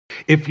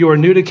If you're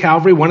new to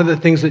Calvary, one of the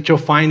things that you'll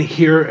find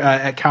here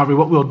at Calvary,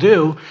 what we'll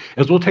do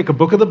is we'll take a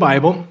book of the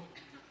Bible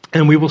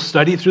and we will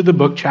study through the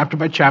book chapter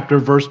by chapter,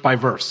 verse by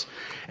verse.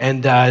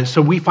 And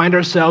so we find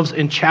ourselves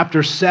in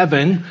chapter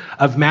 7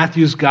 of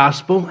Matthew's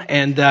gospel.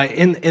 And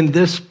in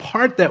this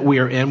part that we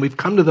are in, we've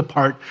come to the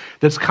part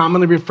that's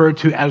commonly referred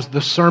to as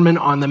the Sermon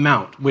on the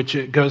Mount, which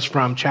it goes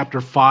from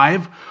chapter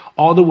 5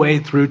 all the way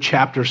through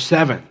chapter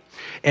 7.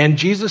 And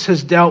Jesus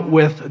has dealt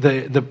with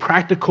the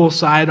practical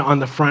side on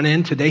the front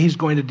end. Today he's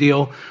going to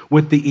deal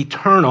with the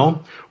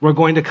eternal. We're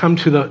going to come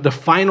to the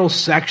final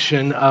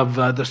section of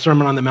the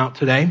Sermon on the Mount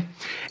today.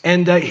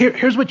 And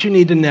here's what you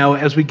need to know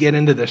as we get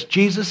into this.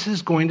 Jesus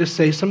is going to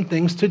say some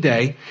things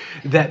today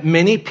that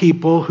many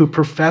people who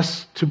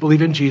profess to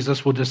believe in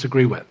Jesus will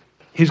disagree with.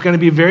 He's going to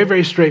be very,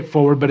 very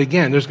straightforward, but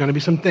again, there's going to be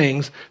some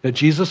things that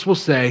Jesus will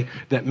say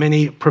that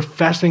many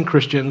professing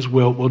Christians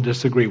will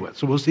disagree with.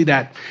 So we'll see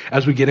that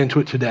as we get into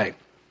it today.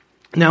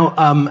 Now,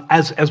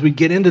 as we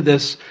get into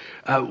this,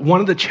 one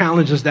of the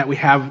challenges that we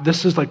have,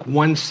 this is like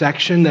one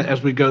section that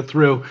as we go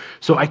through,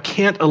 so I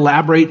can't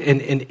elaborate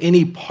in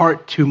any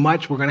part too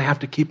much. We're going to have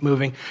to keep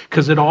moving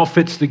because it all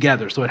fits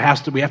together. So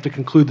we have to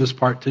conclude this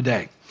part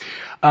today.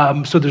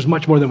 So there's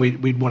much more than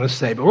we'd want to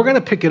say, but we're going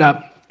to pick it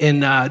up in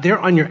there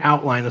on your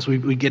outline as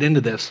we get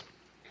into this.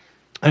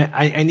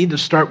 I need to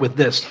start with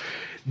this.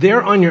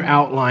 There on your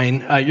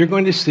outline, you're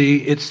going to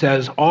see it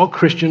says, all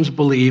Christians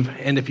believe,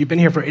 and if you've been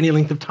here for any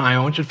length of time,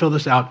 I want you to fill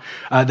this out,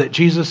 that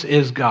Jesus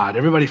is God.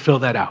 Everybody fill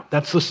that out.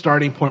 That's the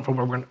starting point for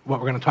what we're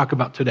going to talk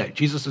about today.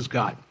 Jesus is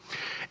God.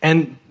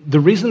 And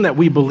the reason that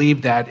we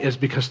believe that is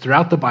because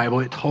throughout the Bible,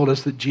 it told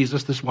us that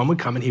Jesus, this one, would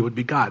come and he would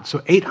be God.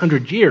 So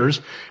 800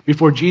 years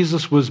before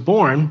Jesus was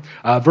born,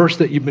 a verse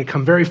that you've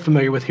become very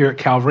familiar with here at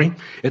Calvary,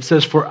 it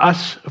says, for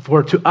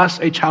to us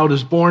a child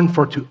is born,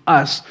 for to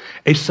us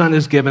a son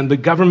is given. The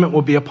government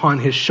will be upon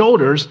his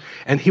shoulders,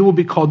 and he will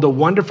be called the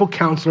Wonderful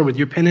Counselor, with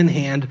your pen in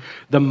hand,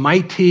 the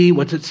Mighty,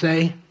 what's it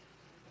say?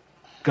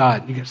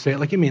 God. You can say it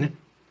like you mean it.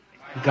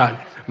 God.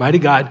 Mighty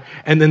God.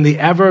 And then the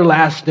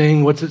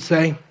Everlasting, what's it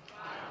say?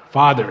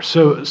 Father.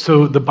 So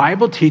the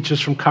Bible teaches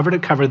from cover to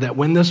cover that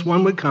when this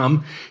one would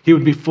come, he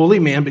would be fully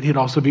man, but he'd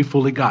also be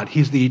fully God.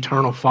 He's the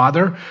eternal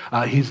Father.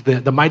 He's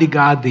the mighty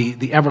God,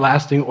 the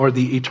everlasting, or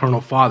the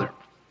eternal Father.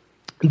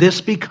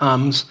 This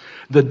becomes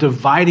the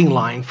dividing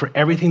line for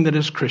everything that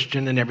is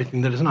Christian and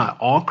everything that is not.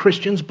 All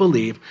Christians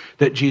believe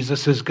that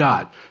Jesus is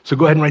God. So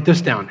go ahead and write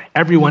this down.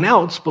 Everyone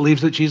else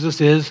believes that Jesus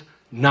is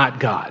not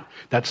God.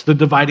 That's the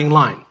dividing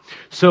line.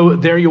 So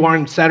there you are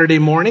on Saturday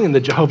morning, and the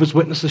Jehovah's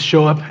Witnesses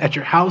show up at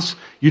your house.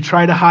 You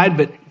try to hide,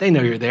 but they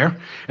know you're there.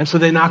 And so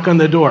they knock on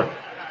the door.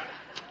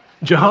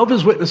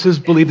 Jehovah's Witnesses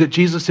believe that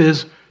Jesus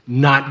is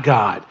not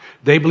God.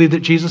 They believe that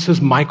Jesus is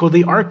Michael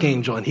the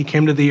Archangel, and he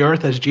came to the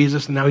earth as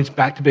Jesus, and now he's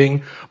back to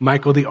being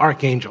Michael the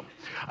Archangel.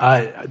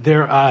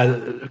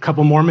 A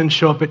couple Mormons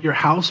show up at your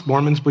house.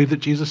 Mormons believe that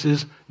Jesus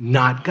is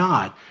not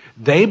God.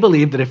 They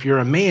believe that if you're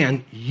a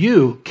man,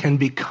 you can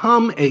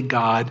become a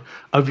god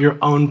of your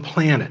own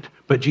planet,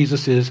 but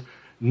Jesus is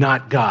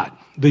not God.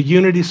 The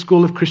Unity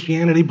School of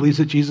Christianity believes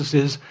that Jesus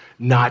is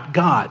not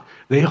God.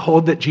 They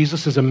hold that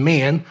Jesus is a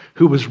man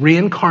who was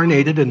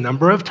reincarnated a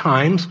number of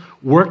times,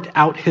 worked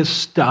out his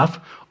stuff,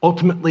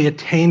 ultimately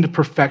attained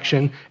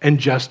perfection, and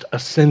just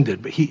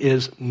ascended, but he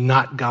is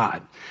not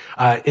God.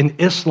 In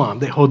Islam,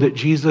 they hold that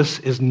Jesus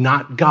is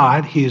not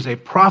God. He is a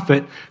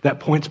prophet that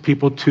points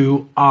people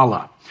to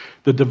Allah.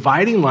 The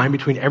dividing line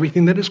between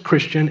everything that is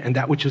Christian and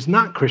that which is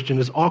not Christian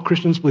is all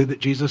Christians believe that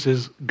Jesus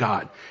is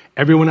God.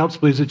 Everyone else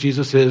believes that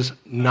Jesus is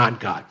not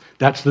God.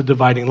 That's the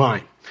dividing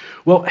line.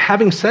 Well,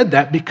 having said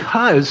that,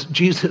 because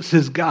Jesus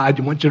is God,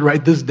 I want you to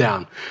write this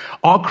down.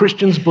 All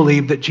Christians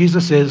believe that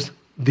Jesus is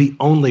the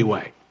only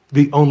way.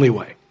 The only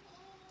way.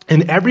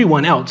 And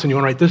everyone else, and you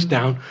want to write this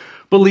down,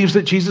 believes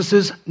that Jesus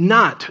is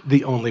not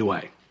the only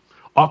way.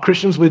 All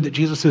Christians believe that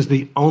Jesus is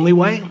the only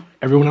way.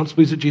 Everyone else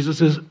believes that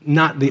Jesus is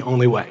not the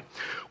only way.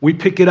 We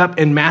pick it up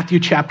in Matthew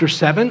chapter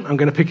 7. I'm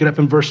going to pick it up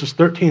in verses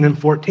 13 and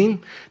 14.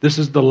 This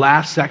is the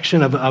last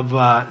section of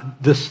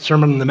this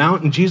Sermon on the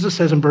Mount. And Jesus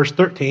says in verse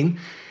 13,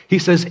 he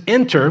says,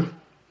 enter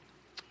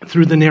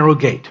through the narrow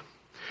gate.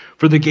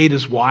 For the gate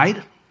is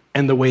wide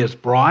and the way is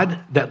broad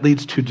that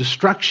leads to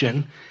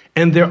destruction.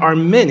 And there are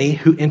many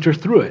who enter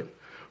through it.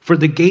 For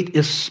the gate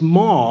is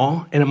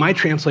small, and in my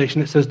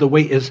translation it says the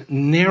way is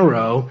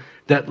narrow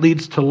that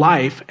leads to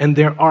life, and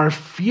there are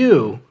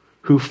few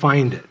who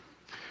find it.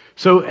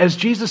 So as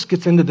Jesus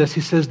gets into this,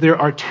 he says there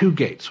are two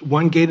gates.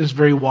 One gate is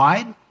very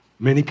wide.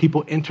 Many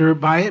people enter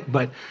by it,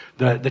 but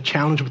the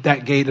challenge with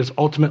that gate is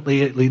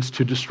ultimately it leads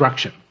to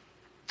destruction.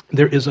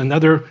 There is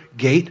another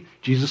gate,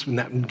 Jesus, and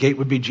that gate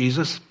would be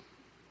Jesus,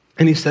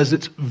 and he says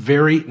it's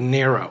very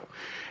narrow.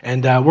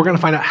 And we're going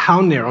to find out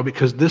how narrow,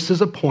 because this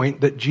is a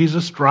point that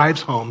Jesus drives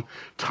home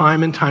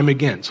time and time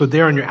again. So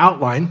there on your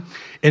outline,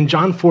 in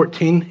John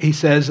 14, he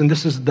says, and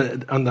this is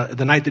on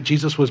the night that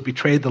Jesus was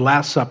betrayed, the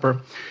Last Supper,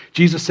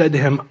 Jesus said to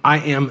him, I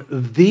am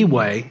the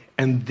way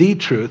and the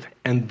truth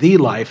and the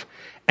life,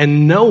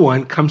 and no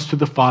one comes to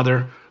the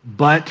Father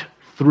but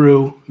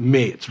through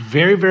me. It's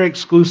very, very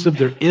exclusive.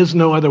 There is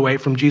no other way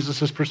from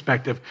Jesus'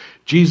 perspective.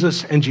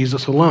 Jesus and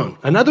Jesus alone.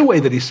 Another way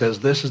that he says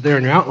this is there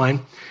in your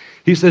outline.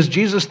 He says,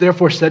 Jesus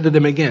therefore said to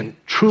them again,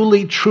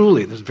 truly,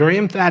 truly, this is very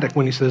emphatic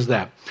when he says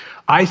that,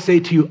 I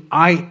say to you,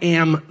 I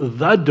am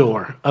the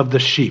door of the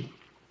sheep.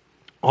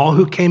 All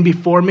who came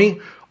before me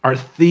are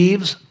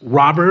thieves,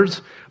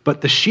 robbers,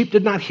 but the sheep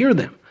did not hear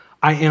them.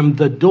 I am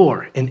the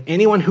door, and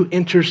anyone who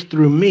enters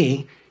through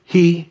me,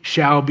 he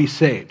shall be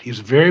saved. He's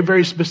very,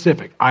 very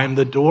specific. I am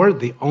the door,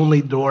 the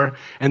only door,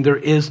 and there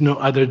is no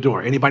other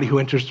door. Anybody who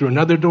enters through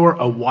another door,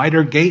 a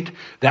wider gate,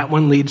 that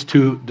one leads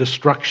to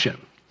destruction.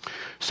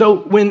 So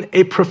when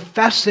a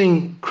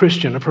professing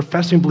Christian, a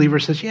professing believer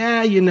says,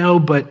 yeah,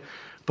 but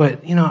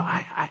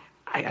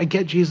I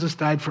get Jesus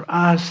died for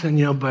us,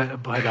 and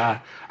but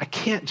I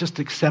can't just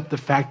accept the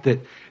fact that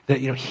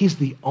he's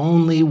the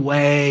only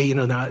way.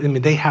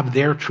 They have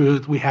their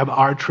truth, we have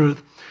our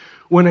truth.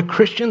 When a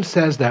Christian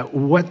says that,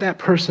 what that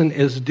person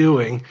is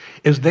doing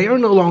is they are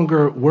no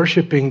longer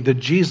worshiping the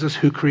Jesus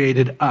who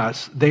created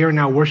us. They are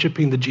now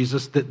worshiping the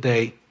Jesus that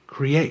they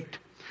create.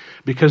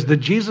 Because the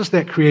Jesus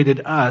that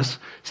created us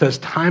says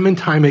time and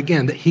time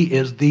again that he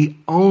is the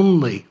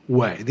only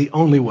way, the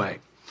only way.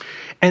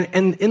 And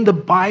in the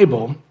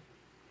Bible,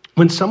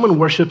 when someone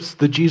worships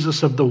the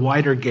Jesus of the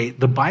wider gate,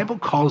 the Bible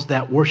calls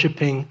that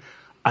worshiping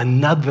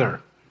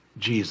another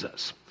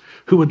Jesus,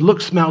 who would look,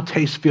 smell,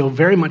 taste, feel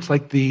very much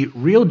like the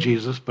real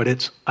Jesus, but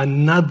it's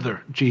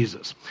another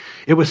Jesus.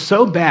 It was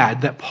so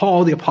bad that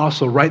Paul, the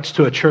apostle, writes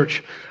to a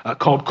church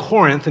called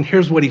Corinth, and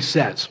here's what he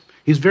says.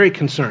 He's very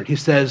concerned. He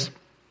says,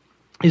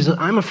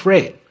 I'm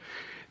afraid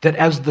that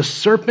as the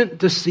serpent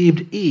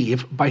deceived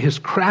Eve by his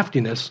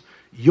craftiness,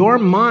 your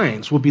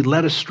minds will be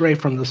led astray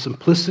from the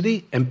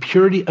simplicity and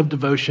purity of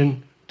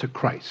devotion to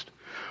Christ.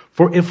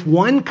 For if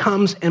one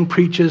comes and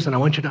preaches, and I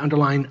want you to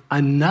underline,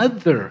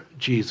 another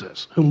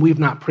Jesus whom we've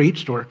not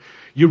preached, or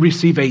you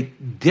receive a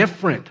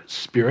different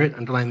spirit,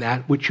 underline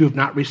that, which you have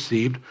not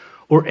received,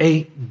 or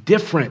a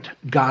different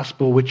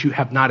gospel which you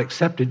have not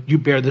accepted, you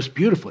bear this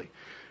beautifully.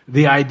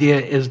 The idea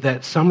is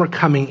that some were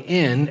coming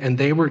in and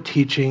they were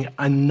teaching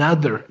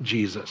another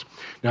Jesus.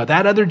 Now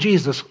that other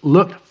Jesus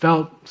looked,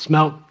 felt,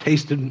 smelled,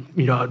 tasted,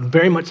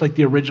 very much like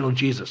the original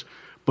Jesus,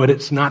 but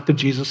it's not the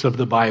Jesus of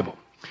the Bible.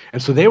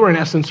 And so they were in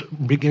essence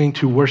beginning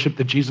to worship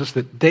the Jesus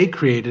that they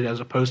created as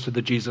opposed to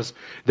the Jesus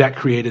that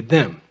created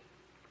them.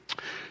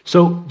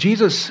 So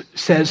Jesus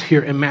says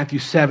here in Matthew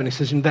 7, he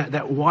says,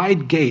 that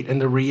wide gate, and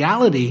the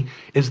reality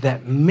is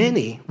that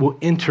many will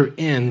enter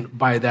in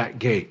by that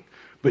gate.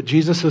 But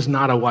Jesus is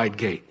not a wide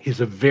gate. He's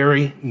a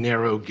very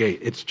narrow gate.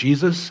 It's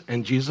Jesus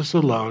and Jesus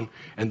alone,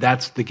 and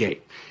that's the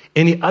gate.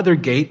 Any other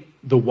gate,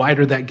 the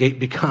wider that gate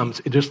becomes,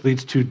 it just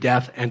leads to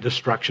death and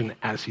destruction,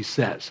 as he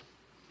says.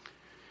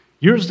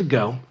 Years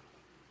ago,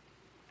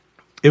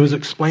 it was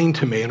explained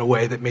to me in a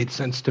way that made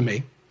sense to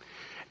me,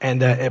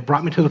 and it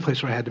brought me to the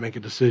place where I had to make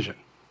a decision.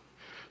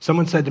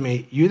 Someone said to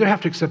me, you either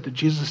have to accept that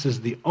Jesus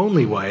is the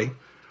only way,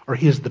 or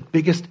he is the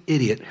biggest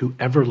idiot who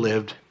ever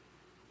lived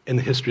in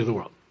the history of the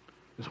world.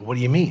 I said, what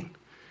do you mean?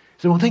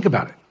 He said, well, think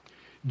about it.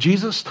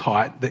 Jesus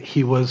taught that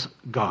he was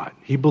God.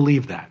 He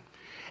believed that.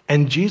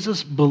 And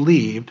Jesus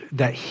believed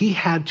that he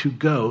had to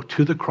go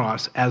to the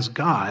cross as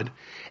God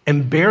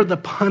and bear the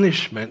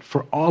punishment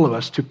for all of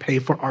us to pay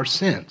for our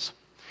sins.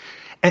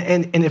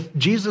 And if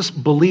Jesus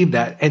believed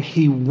that and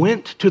he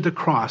went to the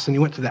cross and he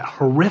went to that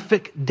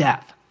horrific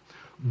death,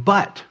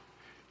 but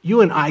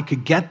you and I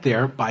could get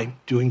there by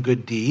doing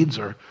good deeds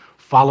or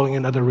following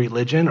another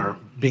religion or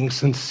being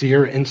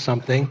sincere in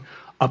something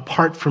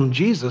apart from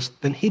Jesus,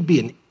 then he'd be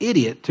an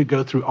idiot to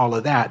go through all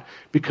of that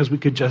because we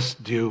could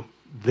just do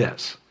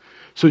this.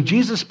 So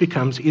Jesus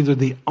becomes either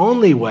the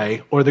only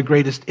way or the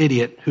greatest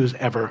idiot who's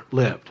ever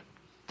lived.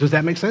 Does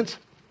that make sense?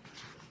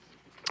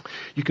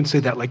 You can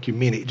say that like you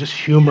mean it. Just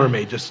humor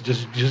me. Just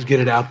get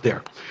it out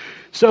there.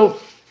 So,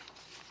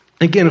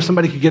 again, if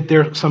somebody could get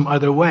there some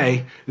other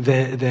way,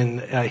 then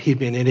he'd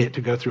be an idiot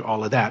to go through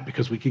all of that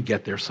because we could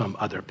get there some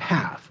other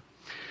path.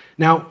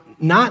 Now,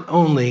 not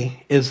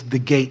only is the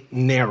gate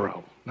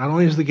narrow,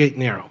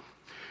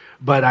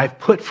 but I've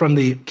put from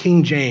the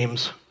King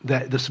James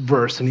this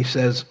verse, and he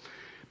says,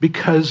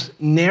 because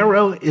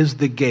narrow is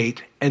the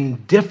gate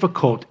and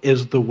difficult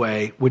is the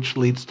way which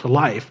leads to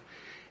life,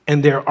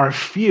 and there are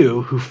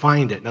few who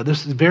find it. Now,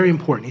 this is very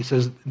important. He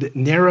says that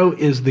narrow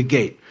is the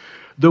gate.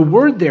 The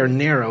word there,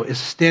 narrow, is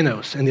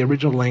stenos in the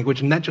original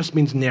language, and that just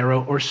means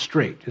narrow or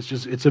straight.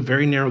 It's a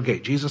very narrow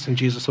gate, Jesus and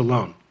Jesus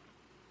alone.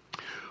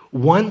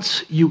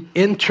 Once you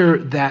enter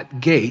that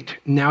gate,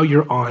 now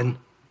you're on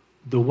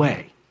the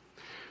way.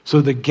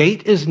 So the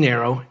gate is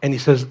narrow, and he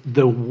says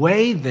the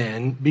way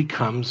then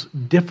becomes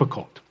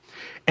difficult.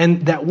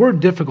 And that word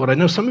difficult, I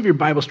know some of your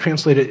Bibles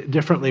translate it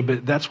differently,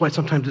 but that's why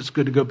sometimes it's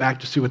good to go back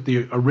to see what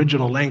the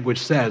original language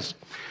says.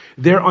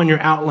 There on your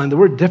outline, the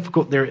word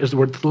difficult there is the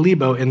word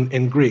thalibo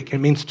in Greek. It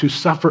means to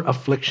suffer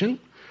affliction,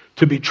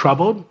 to be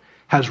troubled,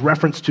 has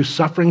reference to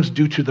sufferings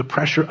due to the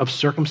pressure of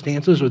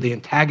circumstances or the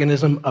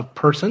antagonism of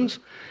persons.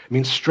 It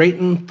means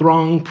straitened,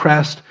 thronged,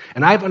 pressed.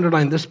 And I've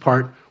underlined this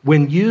part.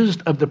 When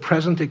used of the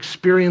present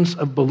experience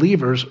of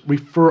believers,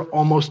 refer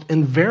almost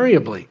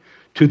invariably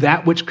to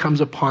that which comes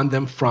upon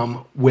them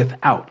from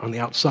without, on the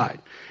outside.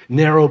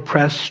 Narrow,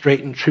 press,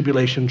 straitened,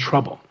 tribulation,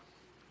 trouble.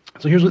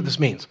 So here's what this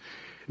means.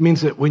 It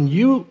means that when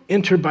you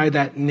enter by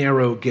that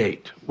narrow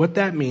gate, what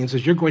that means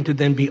is you're going to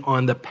then be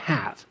on the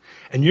path.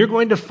 And you're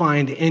going to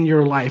find in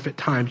your life at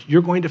times,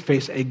 you're going to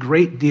face a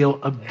great deal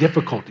of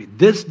difficulty.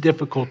 This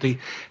difficulty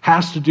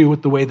has to do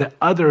with the way that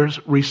others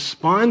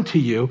respond to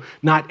you.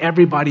 Not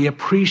everybody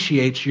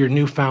appreciates your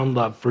newfound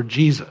love for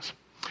Jesus.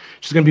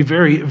 It's going to be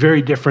very,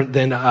 very different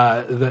than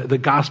the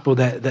gospel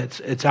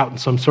that's out in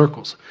some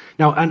circles.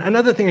 Now,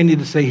 another thing I need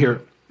to say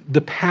here,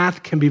 the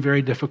path can be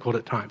very difficult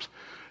at times.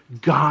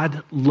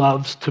 God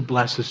loves to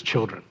bless his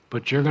children,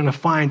 but you're going to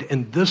find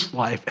in this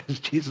life, as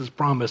Jesus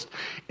promised,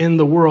 in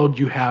the world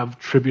you have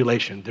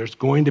tribulation. There's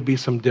going to be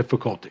some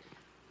difficulty.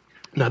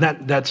 Now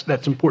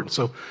that's important.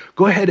 So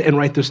go ahead and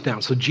write this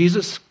down. So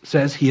Jesus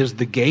says he is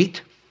the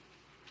gate.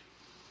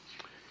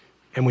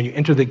 And when you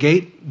enter the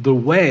gate, the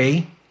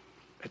way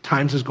at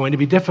times is going to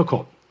be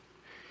difficult.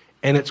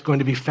 And it's going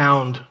to be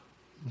found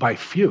by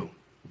few,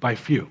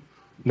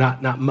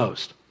 not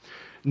most.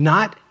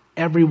 Not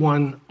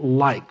everyone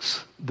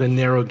likes the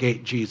narrow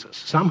gate Jesus.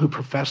 Some who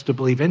profess to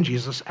believe in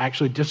Jesus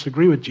actually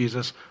disagree with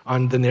Jesus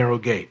on the narrow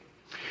gate.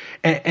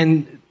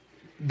 And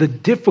the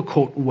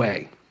difficult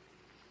way,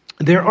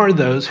 there are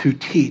those who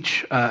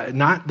teach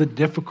not the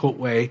difficult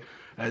way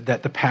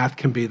that the path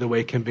can be, the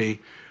way can be,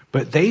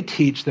 but they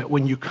teach that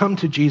when you come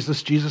to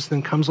Jesus, Jesus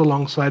then comes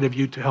alongside of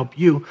you to help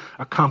you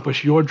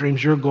accomplish your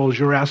dreams, your goals,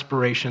 your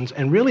aspirations.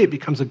 And really it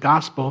becomes a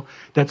gospel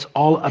that's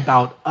all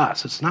about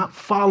us. It's not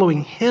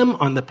following him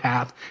on the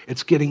path.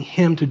 It's getting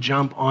him to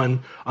jump on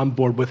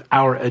board with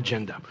our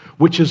agenda,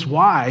 which is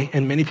why,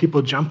 and many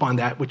people jump on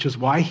that, which is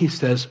why he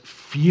says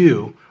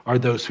few are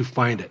those who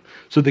find it.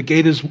 So the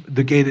gate is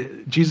the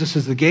gate. Jesus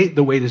is the gate.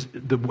 The way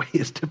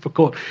is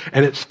difficult,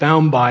 and it's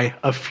found by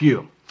a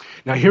few.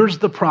 Now, here's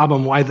the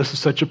problem, why this is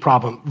such a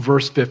problem.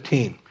 Verse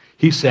 15,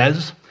 he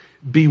says,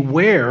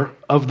 beware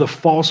of the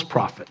false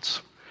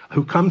prophets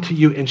who come to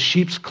you in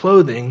sheep's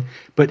clothing,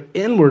 but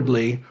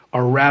inwardly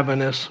are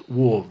ravenous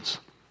wolves.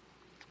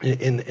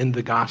 In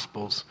the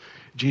Gospels,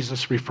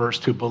 Jesus refers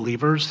to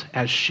believers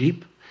as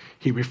sheep.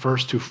 He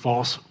refers to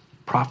false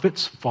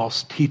prophets,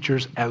 false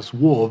teachers as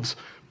wolves,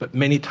 but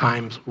many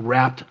times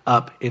wrapped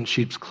up in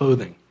sheep's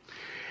clothing.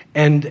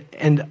 And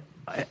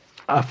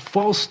a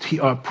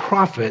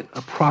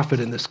prophet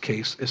in this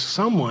case, is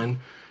someone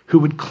who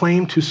would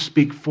claim to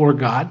speak for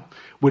God,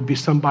 would be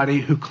somebody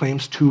who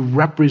claims to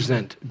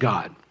represent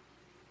God.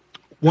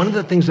 One of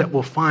the things that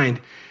we'll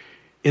find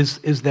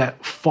is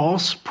that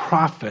false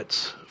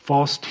prophets,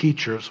 false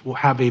teachers will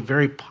have a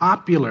very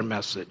popular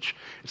message.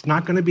 It's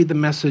not going to be the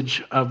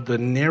message of the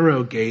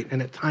narrow gate,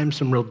 and at times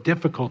some real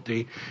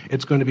difficulty.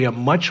 It's going to be a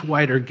much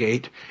wider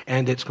gate,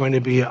 and it's going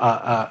to be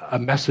a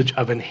message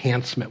of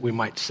enhancement, we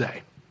might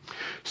say.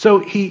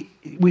 So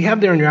we have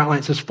there in your outline,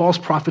 it says false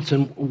prophets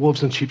and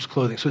wolves in sheep's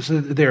clothing. So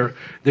they're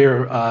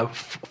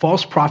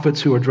false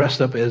prophets who are dressed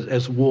up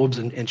as wolves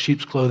in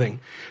sheep's clothing.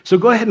 So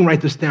go ahead and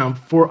write this down.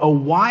 For a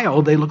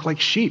while, they look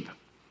like sheep.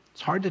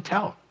 It's hard to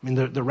tell. I mean,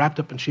 they're wrapped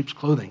up in sheep's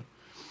clothing.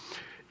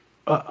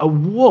 A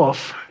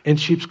wolf in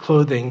sheep's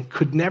clothing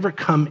could never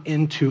come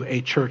into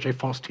a church, a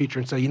false teacher,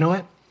 and say, you know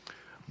what?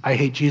 I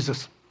hate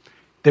Jesus.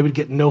 They would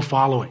get no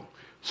following.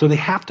 So they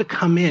have to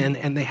come in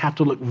and they have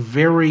to look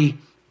very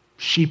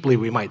sheeply,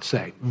 we might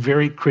say,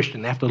 very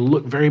Christian. They have to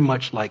look very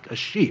much like a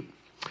sheep.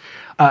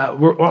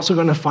 We're also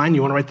going to find,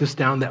 you want to write this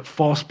down, that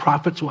false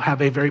prophets will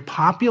have a very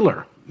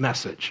popular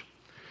message.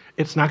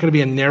 It's not going to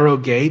be a narrow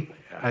gate.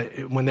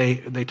 When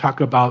they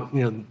talk about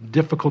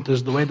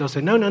difficulties, the way they'll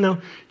say, no,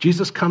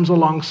 Jesus comes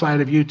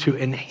alongside of you to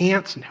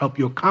enhance and help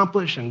you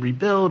accomplish and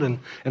rebuild and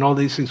all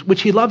these things,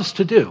 which he loves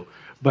to do.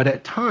 But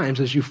at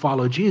times, as you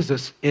follow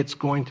Jesus, it's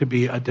going to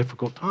be a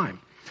difficult time.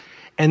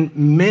 And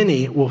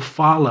many will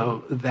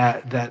follow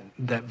that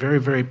very,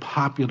 very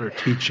popular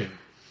teaching.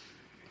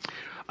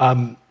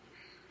 And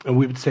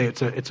we would say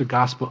it's a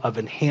gospel of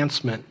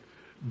enhancement,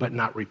 but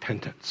not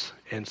repentance.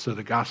 And so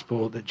the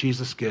gospel that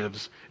Jesus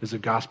gives is a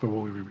gospel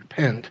where we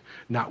repent,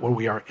 not where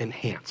we are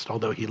enhanced,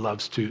 although he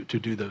loves to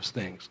do those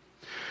things.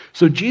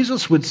 So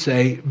Jesus would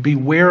say,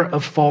 beware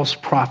of false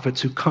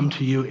prophets who come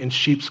to you in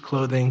sheep's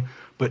clothing,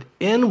 but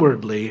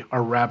inwardly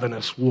are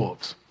ravenous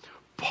wolves.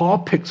 Paul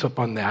picks up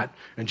on that,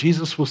 and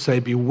Jesus will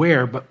say,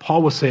 beware, but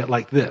Paul will say it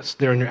like this,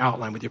 there in your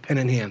outline with your pen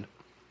in hand.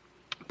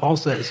 Paul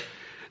says,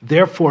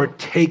 therefore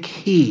take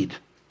heed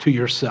to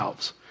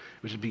yourselves.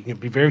 Which would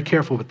be very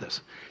careful with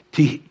this.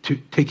 To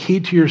take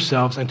heed to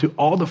yourselves and to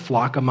all the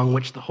flock among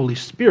which the Holy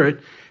Spirit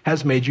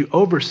has made you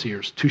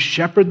overseers, to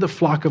shepherd the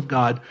flock of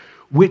God,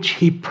 which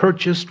he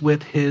purchased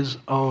with his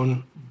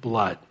own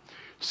blood.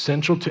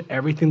 central to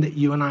everything that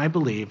you and I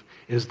believe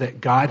is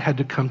that God had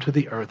to come to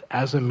the earth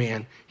as a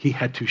man. He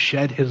had to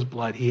shed his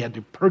blood. He had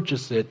to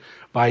purchase it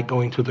by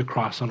going to the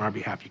cross on our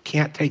behalf. You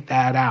can't take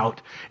that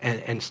out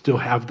and still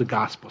have the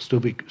gospel, still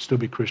be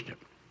Christian.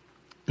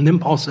 And then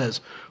Paul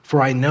says,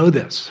 for I know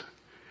this,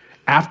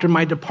 after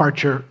my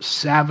departure,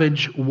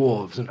 savage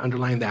wolves, and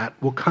underline that,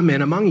 will come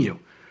in among you,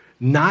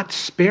 not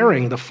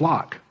sparing the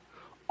flock.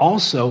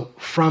 Also,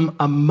 from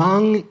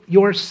among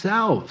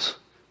yourselves,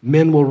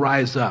 men will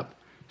rise up,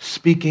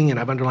 speaking, and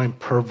I've underlined,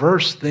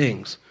 perverse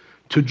things,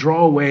 to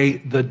draw away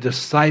the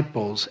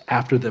disciples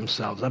after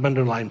themselves. I've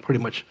underlined pretty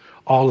much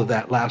all of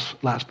that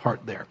last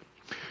part there.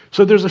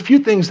 So there's a few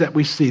things that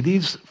we see.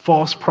 These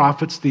false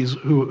prophets, these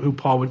who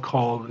Paul would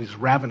call these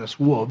ravenous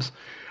wolves,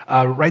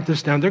 write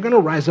this down. They're going to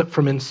rise up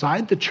from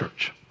inside the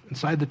church.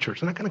 They're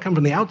not going to come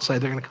from the outside.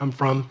 They're going to come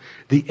from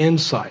the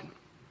inside.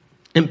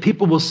 And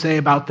people will say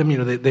about them,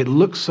 they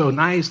look so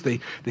nice, they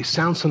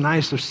sound so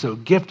nice, they're so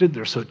gifted,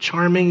 they're so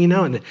charming,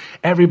 and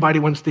everybody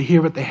wants to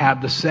hear what they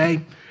have to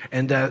say.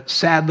 And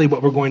sadly,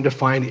 what we're going to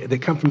find, they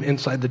come from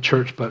inside the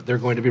church, but they're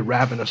going to be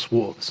ravenous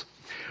wolves.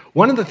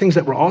 One of the things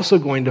that we're also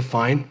going to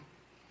find,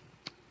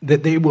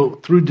 that they will,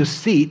 through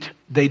deceit,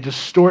 they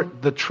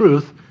distort the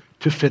truth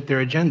to fit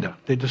their agenda.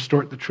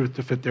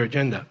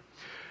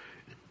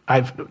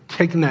 I've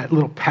taken that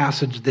little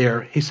passage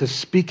there. He says,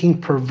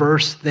 speaking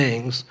perverse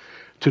things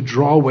to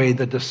draw away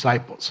the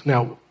disciples.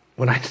 Now,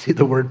 when I see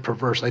the word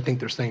perverse, I think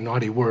they're saying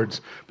naughty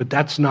words, but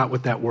that's not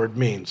what that word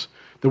means.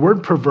 The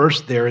word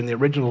perverse there in the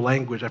original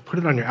language, I put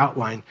it on your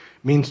outline,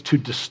 means to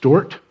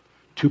distort,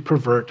 to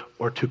pervert,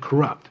 or to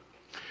corrupt,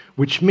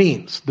 which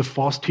means the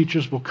false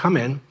teachers will come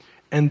in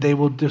and they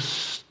will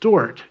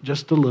distort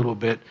just a little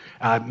bit,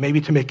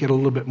 maybe to make it a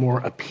little bit more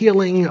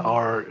appealing,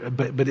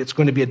 but it's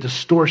going to be a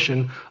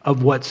distortion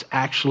of what's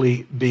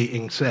actually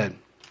being said.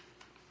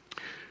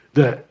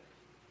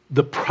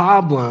 The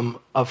problem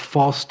of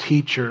false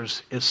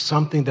teachers is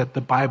something that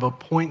the Bible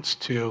points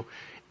to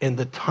in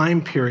the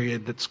time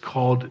period that's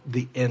called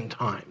the end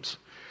times.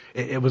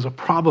 It was a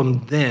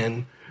problem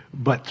then,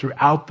 but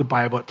throughout the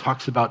Bible it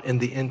talks about in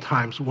the end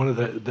times, one of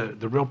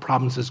the real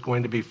problems is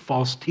going to be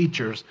false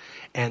teachers,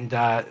 and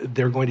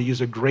they're going to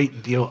use a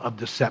great deal of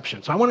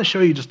deception. So I want to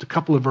show you just a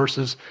couple of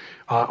verses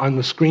on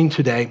the screen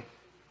today.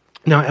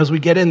 Now, as we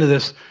get into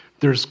this,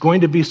 there's going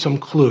to be some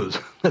clues.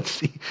 Let's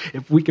see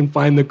if we can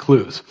find the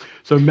clues.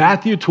 So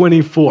Matthew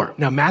 24.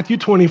 Now, Matthew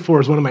 24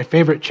 is one of my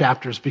favorite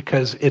chapters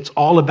because it's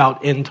all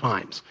about end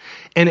times.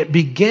 And it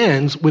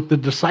begins with the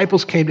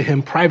disciples came to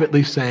him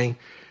privately saying,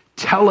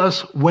 tell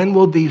us, when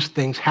will these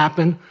things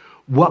happen?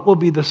 What will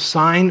be the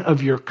sign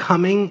of your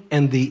coming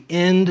and the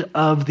end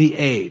of the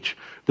age?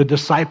 The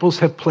disciples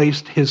have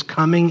placed his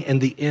coming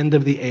and the end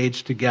of the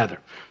age together.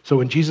 So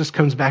when Jesus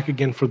comes back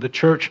again for the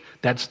church,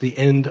 that's the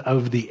end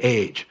of the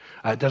age.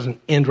 It doesn't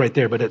end right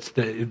there, but it's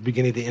the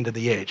beginning of the end of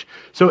the age.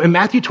 So in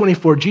Matthew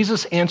 24,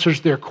 Jesus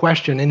answers their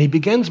question, and he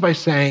begins by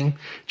saying,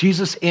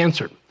 Jesus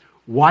answered,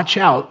 watch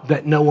out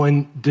that no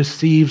one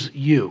deceives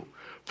you.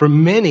 For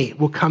many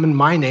will come in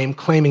my name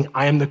claiming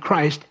I am the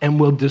Christ and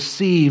will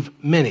deceive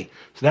many.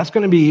 So that's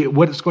going to be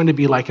what it's going to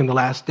be like in the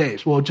last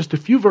days. Well, just a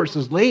few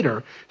verses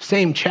later,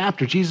 same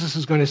chapter, Jesus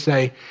is going to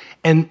say,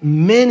 and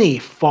many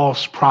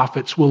false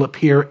prophets will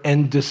appear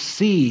and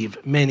deceive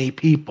many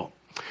people.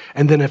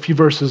 And then a few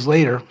verses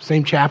later,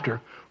 same chapter,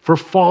 for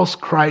false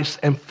Christs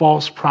and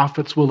false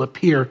prophets will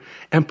appear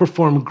and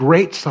perform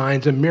great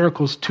signs and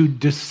miracles to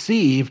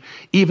deceive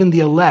even the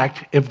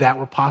elect, if that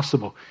were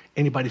possible.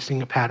 Anybody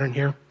seeing a pattern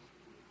here?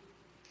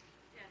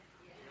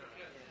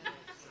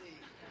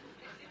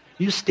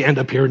 You stand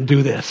up here and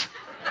do this.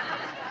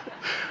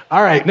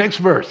 All right, next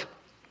verse.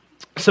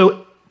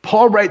 So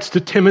Paul writes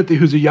to Timothy,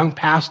 who's a young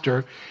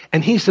pastor,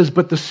 and he says,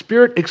 but the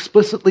Spirit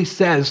explicitly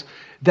says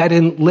that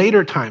in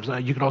later times,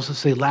 you could also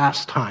say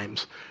last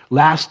times,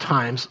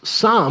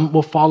 some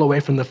will fall away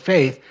from the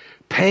faith,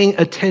 paying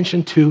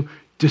attention to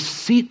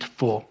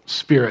deceitful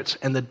spirits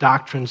and the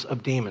doctrines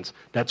of demons.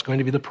 That's going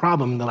to be the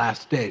problem in the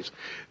last days.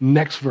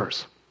 Next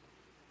verse.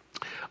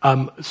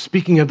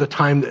 Speaking of the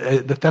time,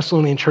 the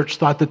Thessalonian church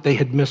thought that they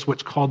had missed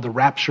what's called the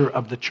rapture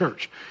of the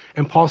church.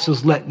 And Paul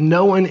says, let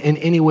no one in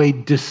any way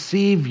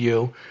deceive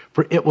you,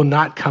 for it will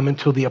not come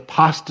until the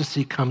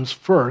apostasy comes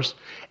first,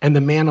 and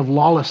the man of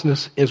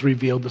lawlessness is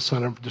revealed, the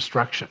son of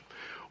destruction.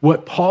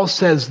 What Paul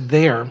says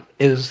there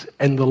is,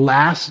 in the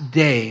last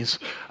days,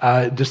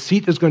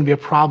 deceit is going to be a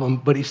problem,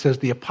 but he says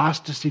the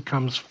apostasy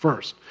comes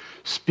first.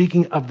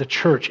 Speaking of the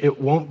church,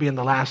 it won't be in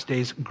the last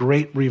days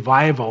great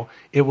revival.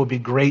 It will be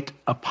great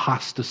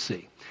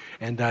apostasy.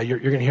 And you're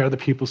going to hear other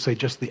people say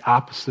just the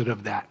opposite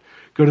of that.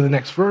 Go to the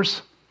next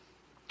verse.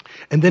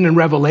 And then in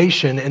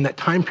Revelation, in that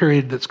time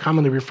period that's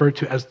commonly referred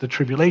to as the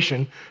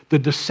tribulation, the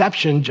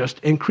deception just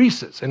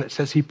increases. And it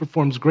says he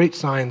performs great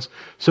signs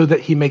so that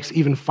he makes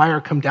even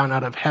fire come down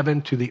out of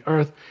heaven to the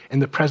earth in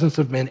the presence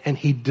of men, and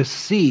he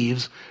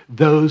deceives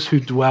those who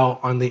dwell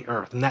on the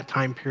earth. In that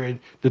time period,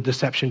 the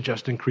deception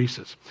just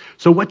increases.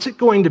 So what's it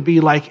going to be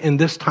like in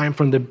this time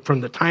from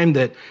the time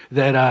that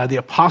the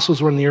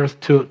apostles were on the earth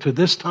to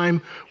this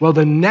time? Well,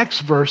 the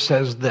next verse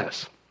says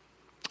this: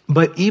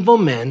 but evil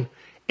men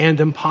and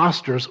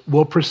impostors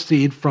will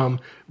proceed from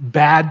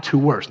bad to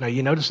worse. Now,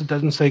 you notice it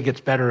doesn't say it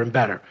gets better and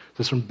better. It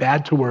says from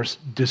bad to worse,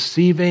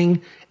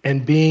 deceiving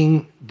and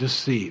being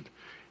deceived.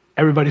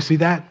 Everybody see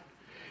that?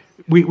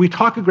 We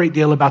talk a great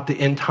deal about the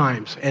end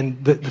times.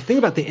 And the thing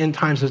about the end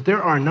times is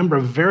there are a number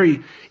of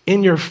very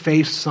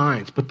in-your-face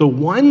signs. But the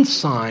one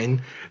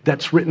sign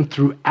that's written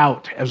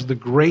throughout as the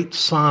great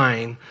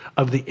sign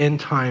of the end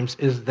times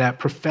is that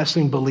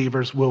professing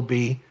believers will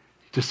be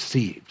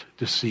deceived.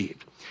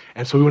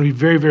 And so we want to be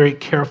very, very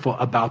careful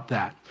about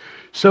that.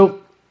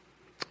 So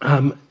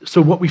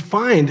what we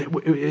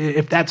find,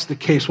 if that's the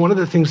case, one of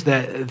the things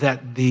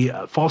that the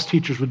false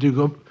teachers would do,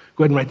 go ahead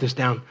and write this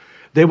down,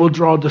 they will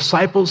draw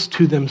disciples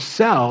to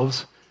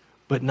themselves,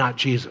 but not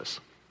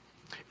Jesus.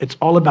 It's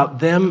all about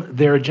them,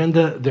 their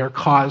agenda, their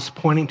cause,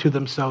 pointing to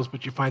themselves,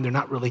 but you find they're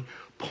not really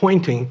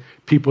pointing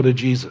people to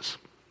Jesus.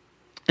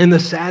 And the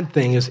sad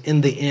thing is,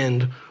 in the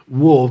end,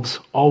 wolves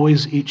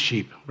always eat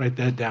sheep. Write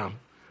that down.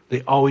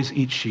 They always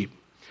eat sheep.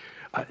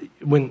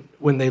 When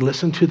they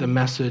listen to the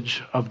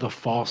message of the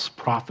false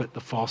prophet, the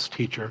false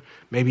teacher,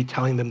 maybe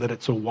telling them that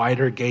it's a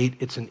wider gate,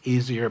 it's an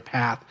easier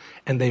path,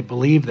 and they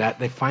believe that,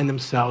 they find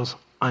themselves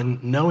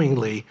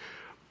unknowingly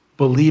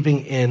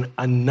believing in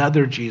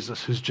another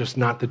Jesus who's just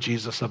not the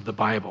Jesus of the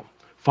Bible,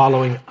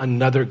 following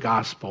another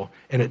gospel,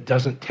 and it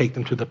doesn't take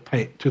them to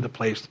the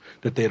place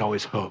that they'd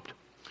always hoped.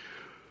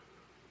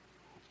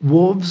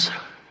 Wolves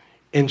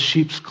in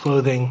sheep's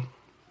clothing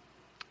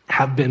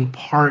have been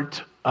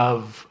part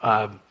of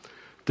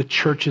the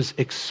church's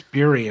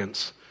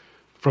experience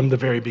from the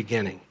very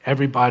beginning.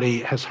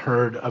 Everybody has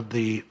heard of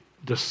the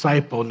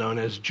disciple known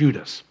as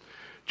Judas.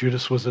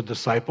 Judas was a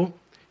disciple.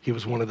 He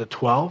was one of the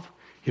 12.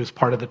 He was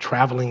part of the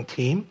traveling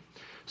team.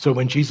 So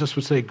when Jesus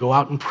would say, go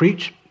out and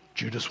preach,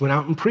 Judas went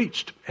out and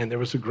preached. And there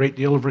was a great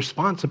deal of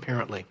response,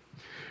 apparently.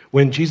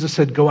 When Jesus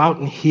said, go out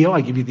and heal,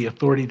 I give you the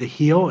authority to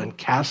heal and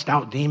cast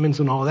out demons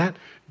and all that,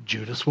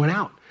 Judas went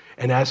out.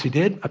 And as he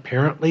did,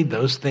 apparently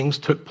those things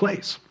took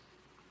place.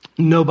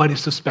 Nobody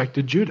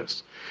suspected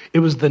Judas. It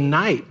was the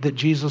night that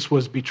Jesus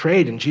was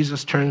betrayed, and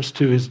Jesus turns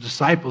to his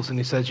disciples and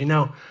he says,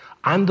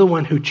 I'm the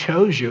one who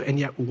chose you, and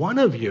yet one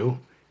of you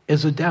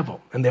is a devil.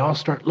 And they all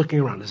start looking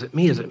around. Is it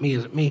me? Is it me?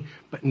 Is it me?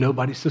 But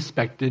nobody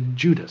suspected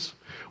Judas.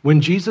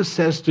 When Jesus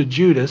says to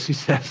Judas, he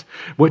says,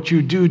 what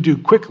you do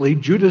quickly.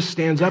 Judas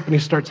stands up and he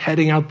starts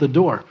heading out the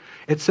door.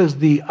 It says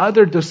the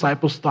other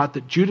disciples thought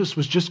that Judas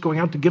was just going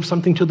out to give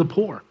something to the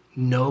poor.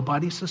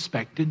 Nobody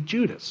suspected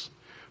Judas.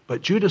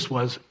 But Judas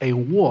was a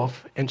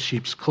wolf in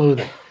sheep's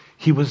clothing.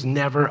 He was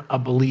never a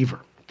believer.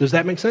 Does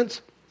that make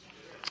sense?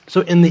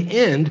 So in the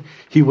end,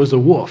 he was a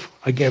wolf.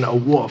 Again, a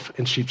wolf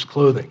in sheep's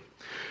clothing.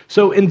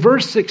 So in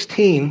verse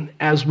 16,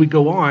 as we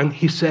go on,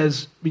 he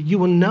says, you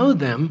will know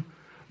them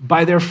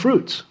by their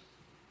fruits.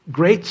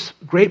 Grapes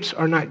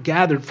are not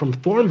gathered from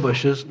thorn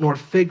bushes, nor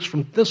figs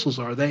from thistles,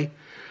 are they?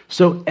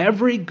 So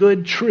every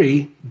good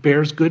tree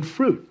bears good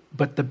fruit,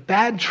 but the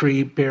bad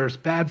tree bears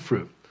bad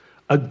fruit.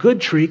 A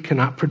good tree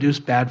cannot produce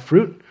bad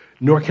fruit,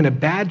 nor can a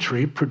bad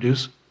tree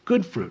produce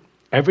good fruit.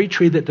 Every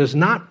tree that does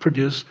not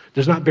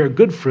bear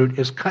good fruit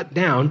is cut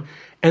down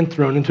and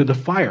thrown into the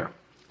fire.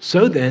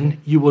 So then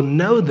you will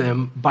know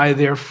them by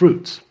their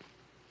fruits.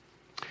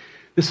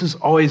 This has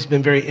always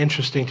been very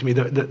interesting to me.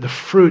 The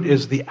fruit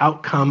is the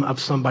outcome of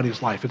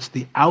somebody's life. It's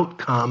the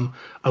outcome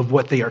of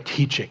what they are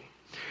teaching.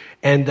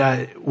 And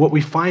what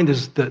we find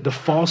is that the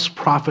false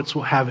prophets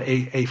will have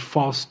a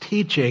false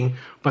teaching,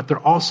 but they're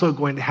also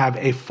going to have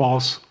a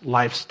false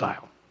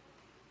lifestyle.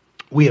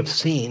 We have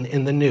seen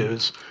in the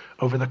news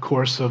over the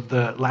course of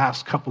the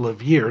last couple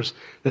of years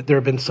that there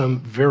have been some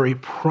very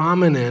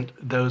prominent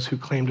those who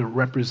claim to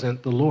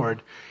represent the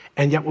Lord.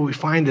 And yet what we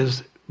find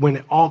is when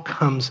it all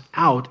comes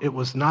out, it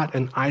was not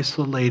an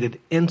isolated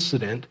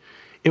incident.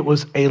 It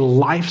was a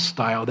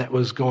lifestyle that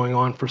was going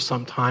on for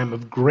some time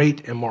of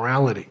great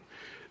immorality.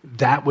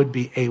 That would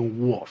be a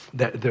wolf.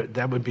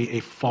 That would be a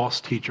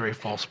false teacher, a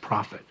false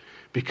prophet,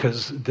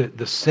 because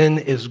the sin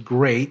is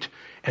great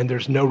and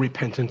there's no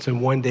repentance, and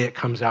one day it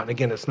comes out. And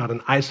again, it's not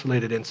an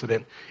isolated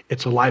incident,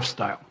 it's a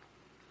lifestyle.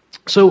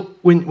 So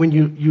when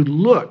you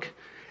look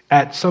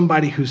at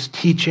somebody who's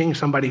teaching,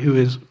 somebody who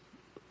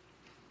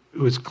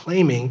is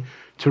claiming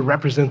to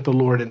represent the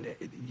Lord, and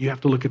you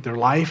have to look at their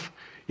life,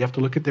 you have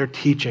to look at their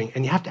teaching,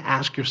 and you have to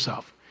ask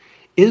yourself,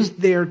 is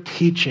their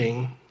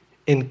teaching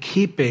in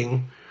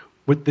keeping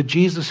with the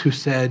Jesus who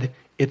said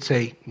it's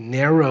a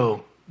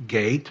narrow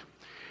gate,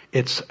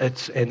 and at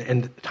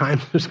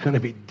times there's going to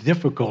be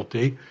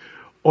difficulty,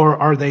 Or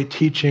are they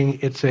teaching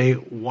it's a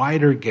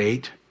wider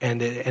gate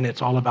and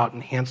it's all about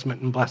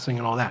enhancement and blessing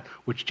and all that,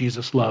 which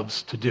Jesus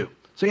loves to do?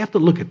 So you have to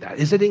look at that.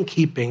 Is it in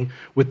keeping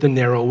with the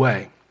narrow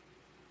way?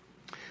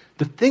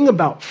 The thing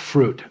about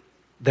fruit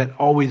that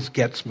always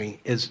gets me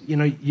is,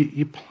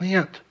 you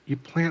plant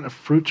a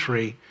fruit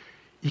tree,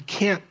 you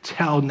can't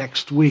tell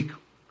next week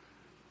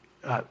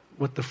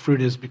what the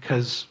fruit is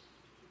because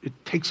it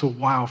takes a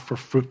while for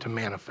fruit to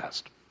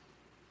manifest.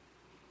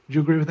 Would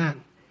you agree with that?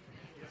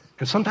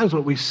 And sometimes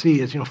what we see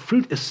is,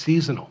 fruit is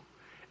seasonal.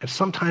 And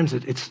sometimes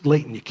it's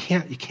late and you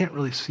can't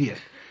really see it.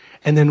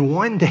 And then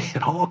one day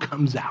it all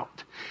comes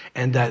out.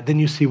 And then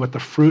you see what the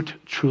fruit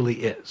truly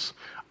is.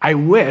 I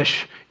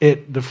wish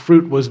the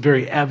fruit was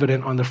very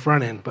evident on the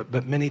front end,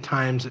 but many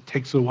times it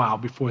takes a while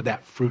before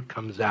that fruit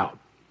comes out.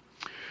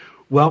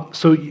 Well,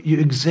 so you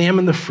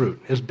examine the fruit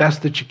as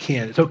best that you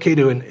can. It's okay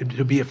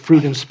to be a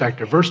fruit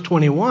inspector. Verse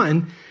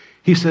 21,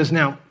 he says,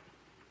 now,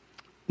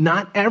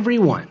 not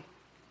everyone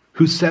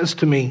who says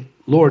to me,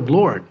 Lord,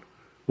 Lord,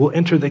 will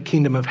enter the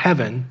kingdom of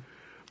heaven,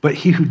 but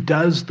he who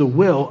does the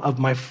will of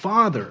my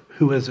Father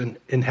who is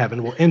in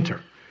heaven will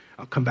enter.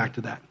 I'll come back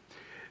to that.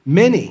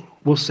 Many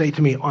will say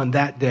to me on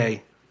that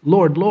day,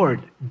 Lord,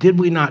 Lord, did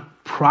we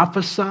not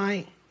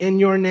prophesy in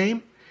your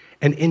name?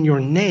 And in your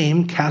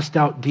name cast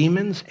out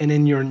demons, and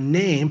in your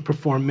name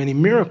perform many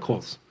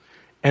miracles?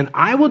 And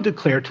I will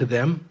declare to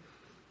them,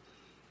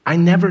 I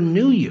never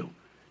knew you.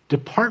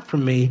 Depart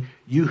from me,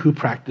 you who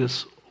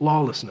practice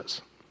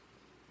lawlessness.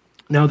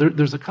 Now,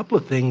 there's a couple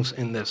of things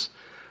in this.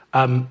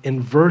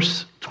 In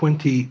verse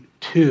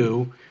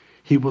 22,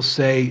 he will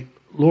say,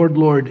 Lord,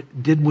 Lord,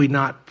 did we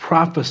not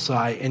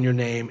prophesy in your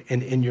name,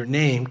 and in your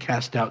name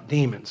cast out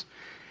demons?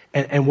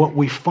 And what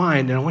we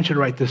find, and I want you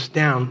to write this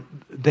down,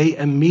 they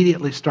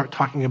immediately start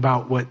talking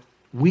about what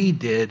we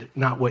did,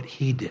 not what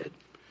he did.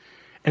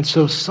 And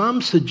so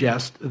some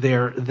suggest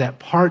there that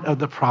part of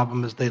the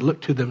problem is they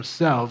look to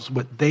themselves,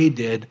 what they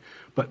did,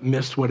 but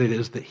missed what it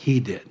is that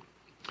he did.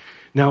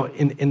 Now,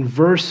 in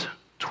verse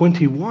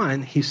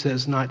 21, he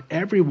says, not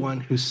everyone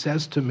who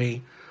says to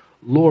me,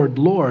 Lord,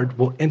 Lord,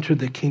 will enter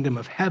the kingdom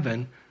of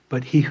heaven,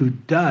 but he who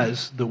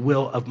does the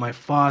will of my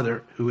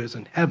Father who is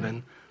in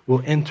heaven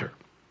will enter.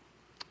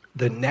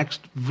 The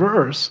next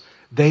verse,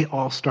 they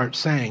all start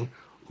saying,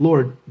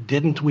 Lord,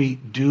 didn't we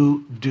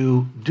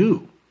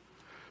do?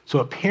 So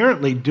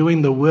apparently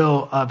doing the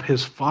will of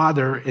his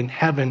Father in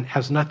heaven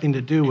has nothing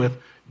to do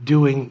with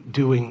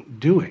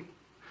doing.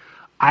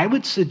 I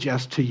would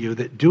suggest to you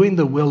that doing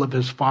the will of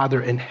his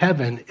Father in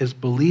heaven is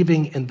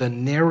believing in the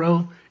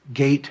narrow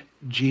gate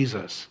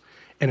Jesus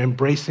and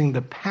embracing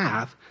the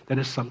path that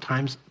is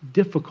sometimes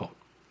difficult.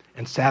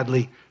 And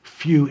sadly,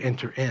 few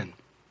enter in.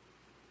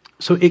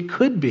 So it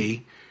could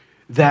be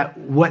that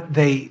what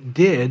they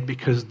did,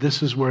 because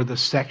this is where the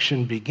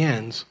section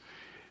begins,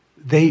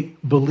 they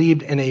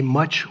believed in a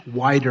much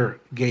wider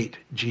gate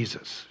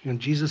Jesus.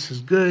 Jesus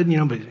is good,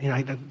 but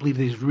I don't believe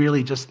that he's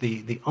really just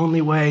the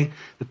only way,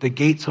 that the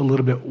gate's a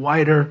little bit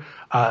wider,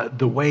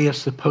 the way is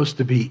supposed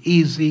to be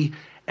easy,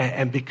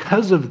 and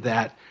because of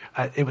that,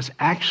 it was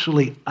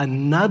actually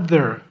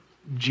another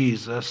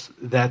Jesus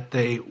that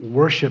they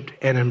worshiped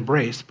and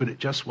embraced, but it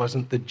just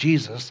wasn't the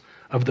Jesus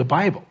of the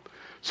Bible.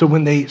 So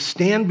when they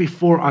stand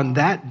before on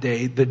that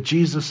day the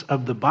Jesus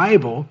of the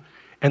Bible,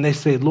 and they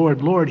say,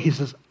 Lord, Lord, he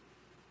says,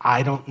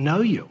 I don't know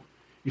you.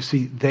 You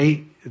see,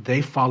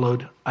 they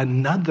followed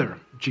another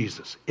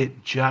Jesus.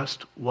 It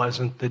just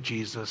wasn't the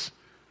Jesus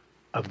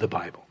of the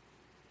Bible.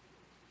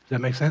 Does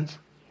that make sense?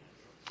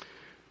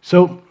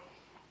 So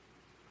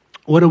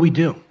what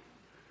do?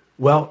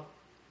 Well,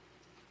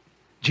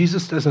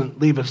 Jesus doesn't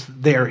leave us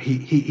there.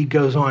 He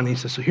goes on. He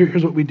says, so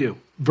here's what we do.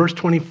 Verse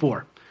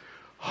 24.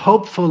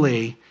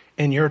 Hopefully,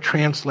 in your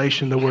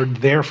translation, the word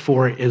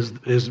therefore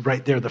is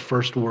right there, the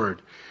first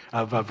word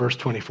of verse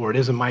 24. It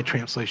is in my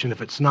translation.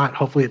 If it's not,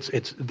 hopefully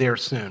it's there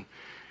soon.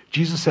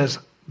 Jesus says,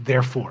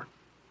 therefore,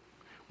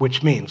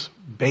 which means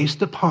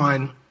based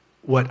upon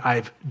what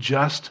I've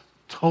just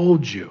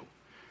told you,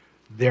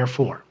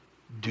 therefore,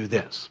 do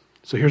this.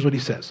 So here's what he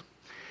says.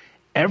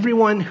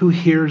 Everyone who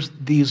hears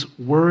these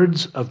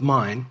words of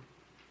mine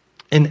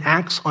and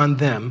acts on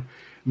them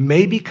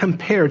may be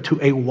compared to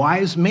a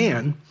wise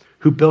man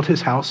who built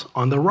his house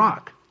on the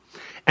rock.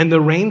 And the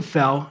rain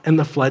fell and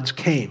the floods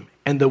came,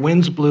 and the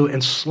winds blew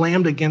and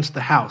slammed against the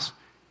house.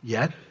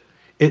 Yet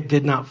it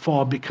did not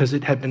fall because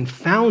it had been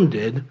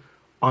founded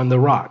on the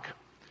rock.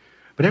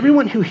 But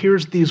everyone who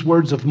hears these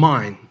words of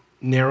mine,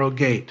 narrow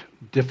gate,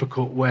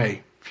 difficult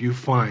way, few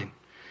find.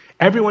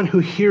 Everyone who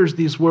hears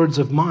these words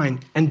of mine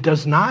and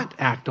does not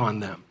act on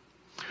them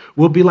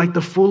will be like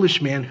the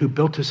foolish man who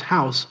built his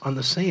house on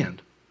the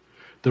sand.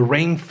 The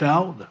rain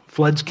fell, the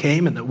floods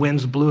came, and the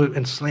winds blew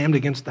and slammed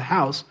against the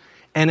house,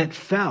 and it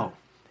fell,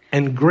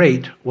 and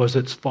great was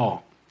its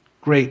fall.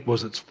 Great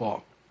was its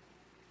fall.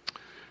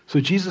 So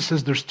Jesus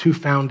says there's two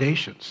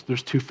foundations. And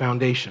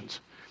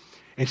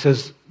he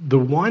says the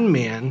one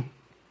man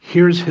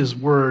hears his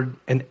word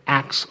and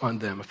acts on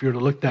them. If you were to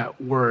look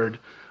that word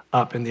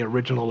up in the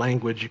original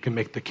language, you can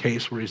make the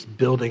case where he's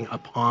building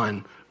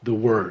upon the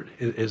word,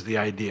 is the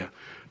idea.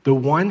 The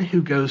one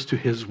who goes to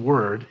his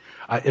word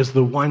is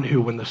the one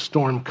who, when the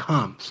storm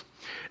comes,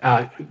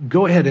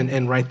 go ahead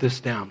and write this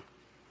down.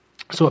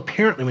 So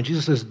apparently when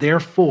Jesus says,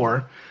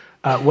 therefore,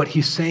 what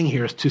he's saying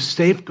here is to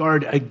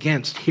safeguard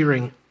against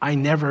hearing, I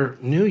never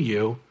knew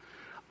you,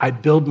 I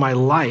build my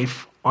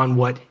life on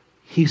what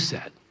he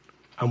said,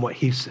 on what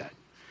he said.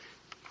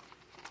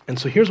 And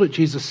so here's what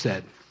Jesus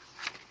said.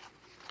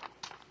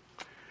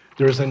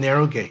 There is a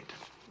narrow gate.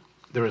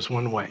 There is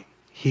one way.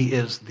 He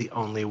is the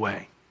only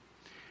way.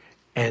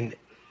 And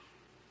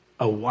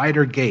a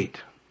wider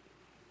gate,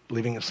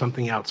 believing in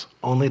something else,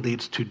 only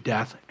leads to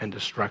death and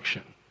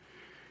destruction.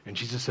 And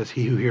Jesus says,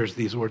 he who hears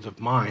these words of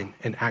mine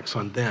and acts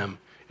on them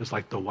is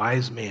like the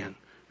wise man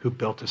who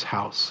built his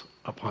house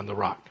upon the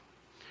rock.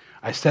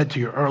 I said to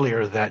you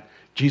earlier that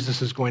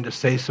Jesus is going to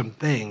say some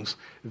things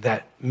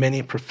that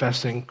many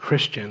professing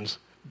Christians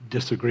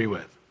disagree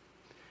with.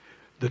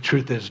 The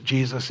truth is,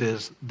 Jesus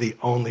is the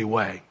only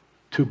way.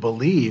 To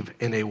believe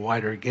in a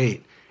wider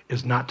gate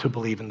is not to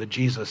believe in the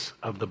Jesus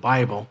of the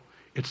Bible.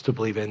 It's to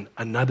believe in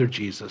another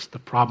Jesus. The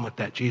problem with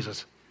that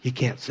Jesus, he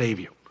can't save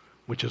you,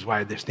 which is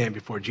why they stand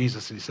before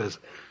Jesus and he says,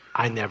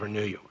 I never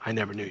knew you. I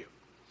never knew you.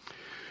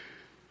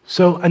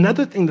 So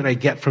another thing that I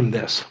get from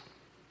this,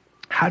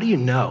 how do you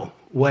know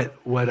what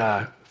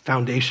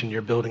foundation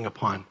you're building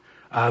upon?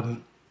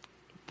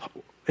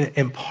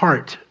 In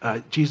part,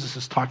 Jesus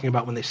is talking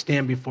about when they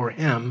stand before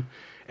him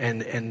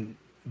and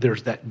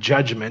there's that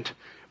judgment,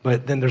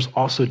 but then there's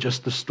also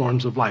just the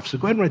storms of life. So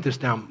go ahead and write this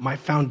down. My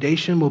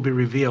foundation will be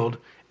revealed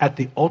at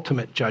the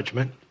ultimate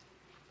judgment.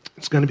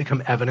 It's going to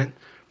become evident.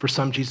 For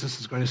some, Jesus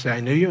is going to say, I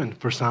knew you, and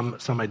for some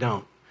I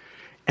don't.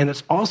 And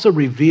it's also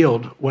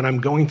revealed when I'm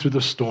going through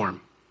the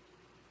storm.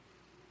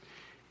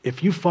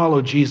 If you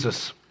follow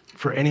Jesus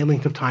for any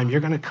length of time,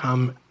 you're going to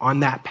come on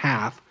that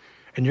path,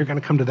 and you're going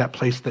to come to that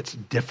place that's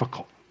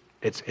difficult.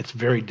 It's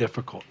very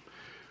difficult.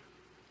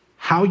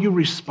 How you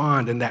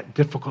respond in that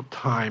difficult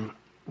time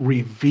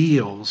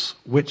reveals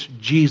which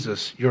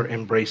Jesus you're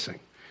embracing.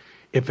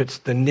 If it's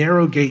the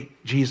narrow gate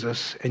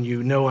Jesus, and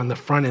you know on the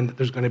front end that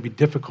there's going to be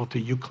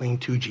difficulty, you cling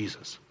to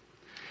Jesus.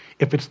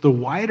 If it's the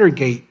wider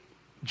gate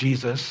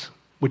Jesus,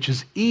 which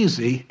is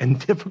easy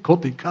and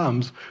difficulty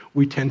comes,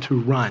 we tend to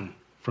run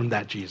from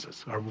that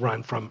Jesus, or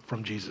run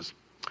from Jesus.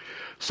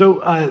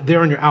 So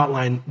there in your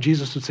outline,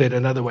 Jesus would say it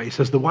another way. He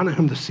says, the one in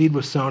whom the seed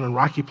was sown in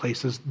rocky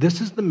places,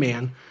 this is the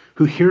man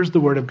who hears the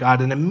word of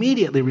God and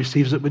immediately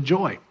receives it with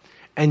joy.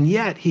 And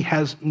yet he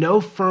has no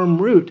firm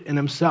root in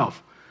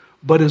himself,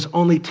 but is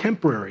only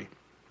temporary.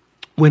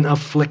 When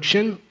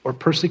affliction or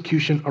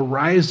persecution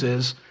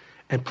arises,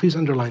 and please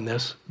underline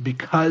this,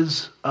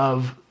 because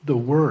of the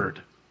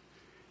word,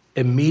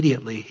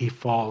 immediately he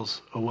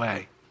falls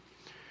away.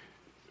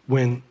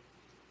 When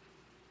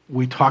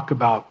we talk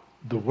about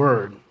the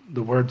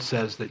word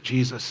says that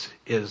Jesus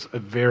is a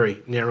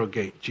very narrow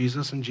gate.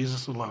 Jesus and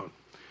Jesus alone.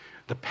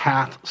 The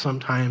path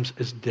sometimes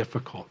is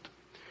difficult.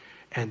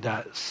 And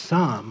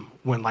some,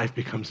 when life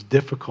becomes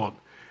difficult,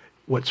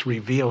 what's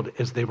revealed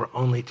is they were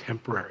only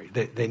temporary.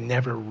 They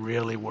never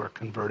really were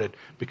converted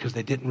because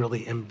they didn't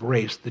really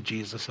embrace the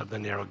Jesus of the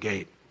narrow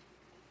gate.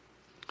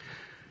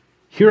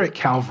 Here at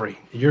Calvary,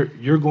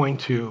 you're going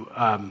to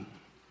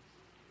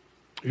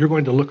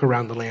look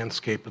around the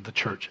landscape of the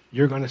church.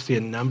 You're going to see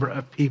a number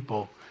of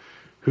people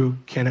who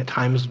can at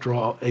times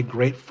draw a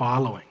great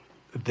following.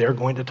 They're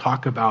going to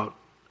talk about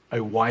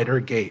a wider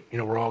gate. You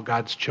know, we're all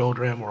God's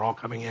children. We're all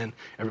coming in.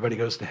 Everybody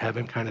goes to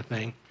heaven kind of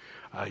thing.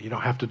 You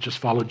don't have to just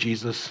follow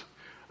Jesus.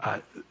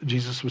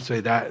 Jesus would say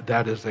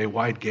that is a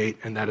wide gate,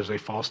 and that is a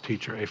false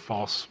teacher, a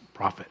false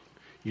prophet.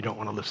 You don't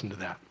want to listen to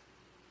that.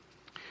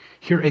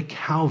 Here at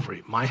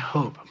Calvary, my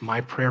hope,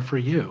 my prayer for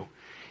you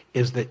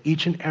is that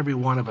each and every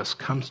one of us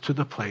comes to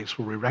the place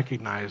where we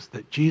recognize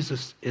that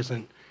Jesus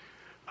isn't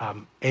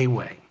a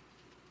way.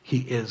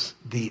 He is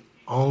the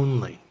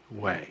only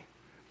way,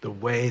 the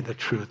way, the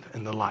truth,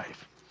 and the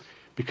life.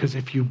 Because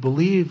if you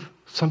believe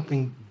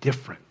something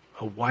different,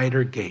 a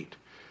wider gate,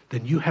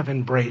 then you have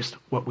embraced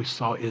what we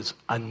saw is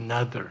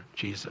another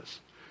Jesus.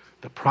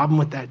 The problem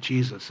with that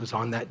Jesus is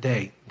on that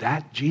day,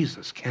 that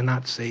Jesus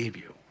cannot save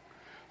you.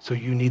 So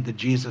you need the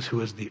Jesus who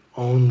is the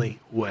only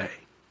way.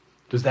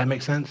 Does that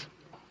make sense?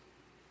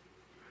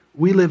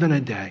 We live in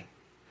a day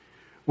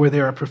where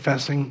there are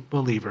professing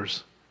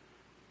believers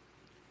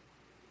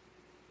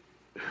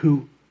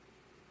who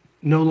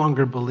no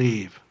longer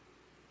believe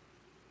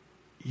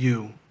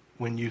you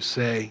when you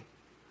say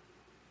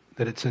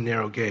that it's a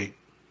narrow gate.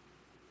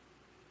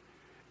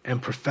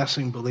 And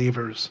professing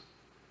believers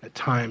at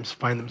times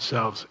find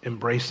themselves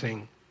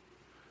embracing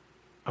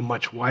a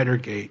much wider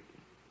gate.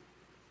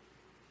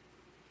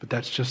 But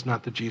that's just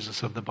not the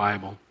Jesus of the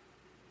Bible.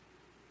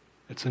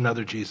 It's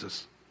another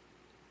Jesus.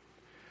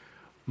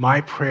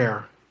 My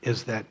prayer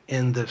is that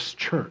in this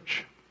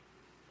church,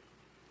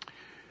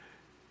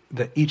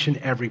 that each and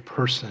every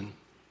person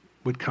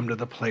would come to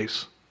the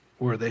place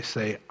where they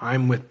say,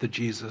 I'm with the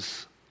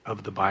Jesus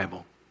of the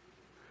Bible,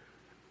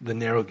 the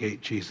narrow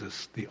gate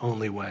Jesus, the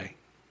only way.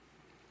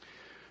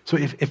 So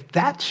if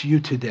that's you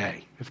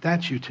today,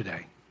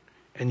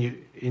 and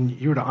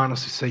you were to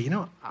honestly say,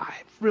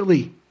 I've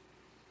really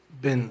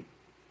been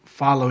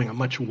following a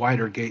much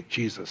wider gate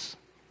Jesus.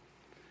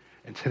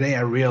 And today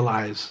I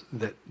realize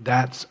that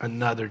that's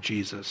another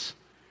Jesus,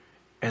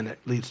 and it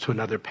leads to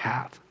another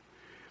path.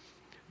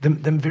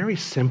 Then very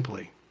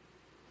simply,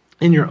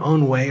 in your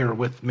own way or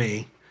with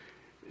me,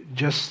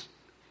 just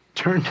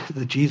turn to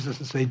the Jesus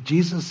and say,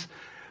 Jesus,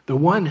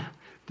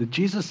 the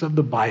Jesus of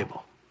the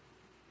Bible,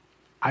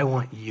 I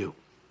want you.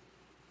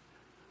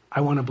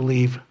 I want to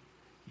believe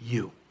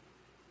you,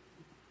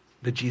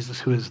 the Jesus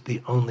who is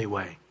the only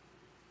way.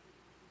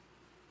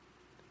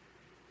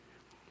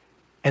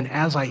 And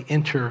as I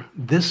enter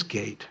this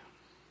gate,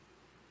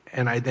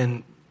 and I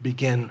then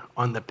begin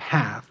on the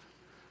path,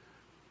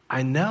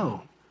 I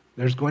know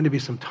there's going to be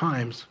some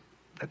times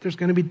that there's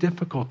going to be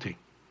difficulty.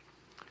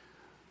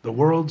 The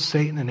world,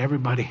 Satan, and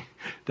everybody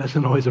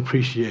doesn't always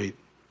appreciate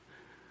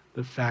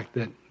the fact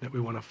that we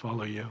want to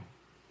follow you.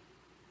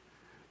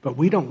 But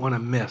we don't want to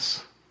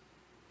miss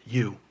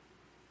you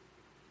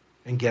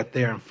and get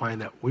there and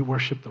find that we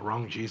worship the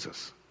wrong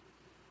Jesus.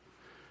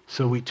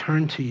 So we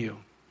turn to you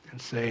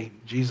and say,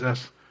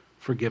 Jesus,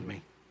 forgive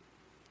me.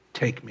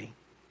 Take me.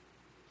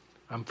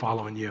 I'm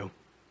following you.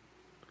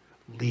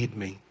 Lead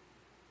me.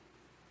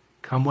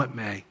 Come what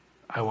may,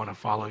 I want to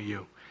follow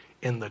you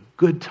in the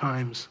good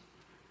times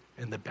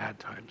and the bad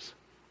times.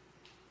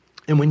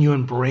 And when you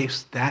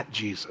embrace that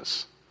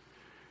Jesus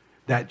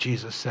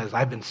says,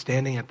 I've been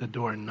standing at the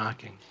door and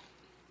knocking.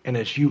 And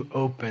as you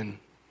open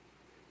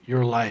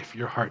your life,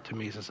 your heart to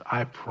me, he says,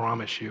 I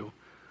promise you,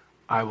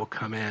 I will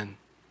come in.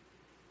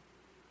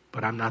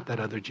 But I'm not that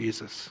other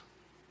Jesus.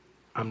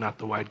 I'm not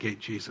the wide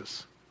gate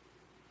Jesus.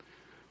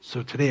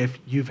 So today, if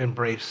you've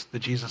embraced the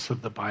Jesus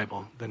of the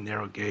Bible, the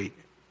narrow gate,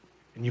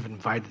 and you've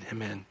invited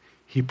him in,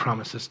 he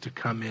promises to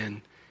come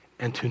in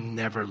and to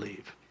never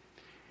leave.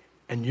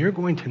 And you're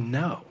going to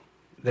know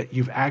that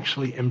you've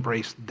actually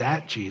embraced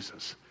that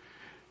Jesus,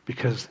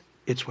 because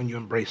it's when you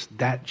embrace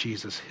that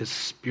Jesus, his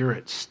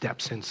Spirit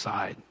steps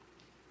inside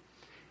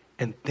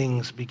and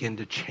things begin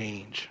to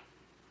change.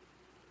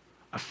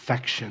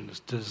 Affections,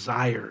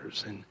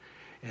 desires,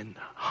 and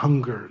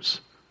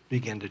hungers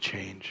begin to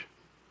change.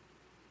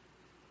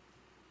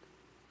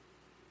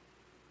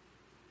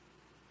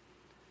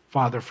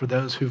 Father, for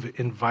those who've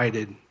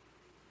invited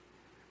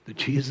the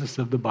Jesus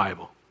of the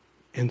Bible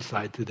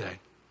inside today,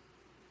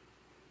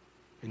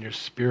 and your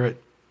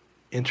Spirit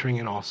entering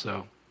in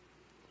also,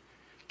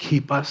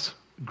 keep us,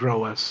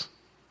 grow us,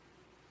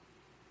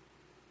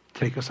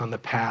 take us on the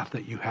path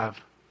that you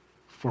have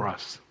for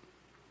us.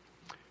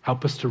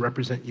 Help us to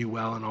represent you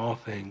well in all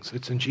things.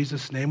 It's in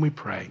Jesus' name we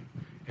pray,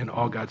 and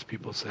all God's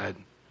people said.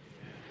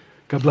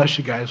 God bless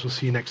you guys. We'll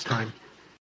see you next time.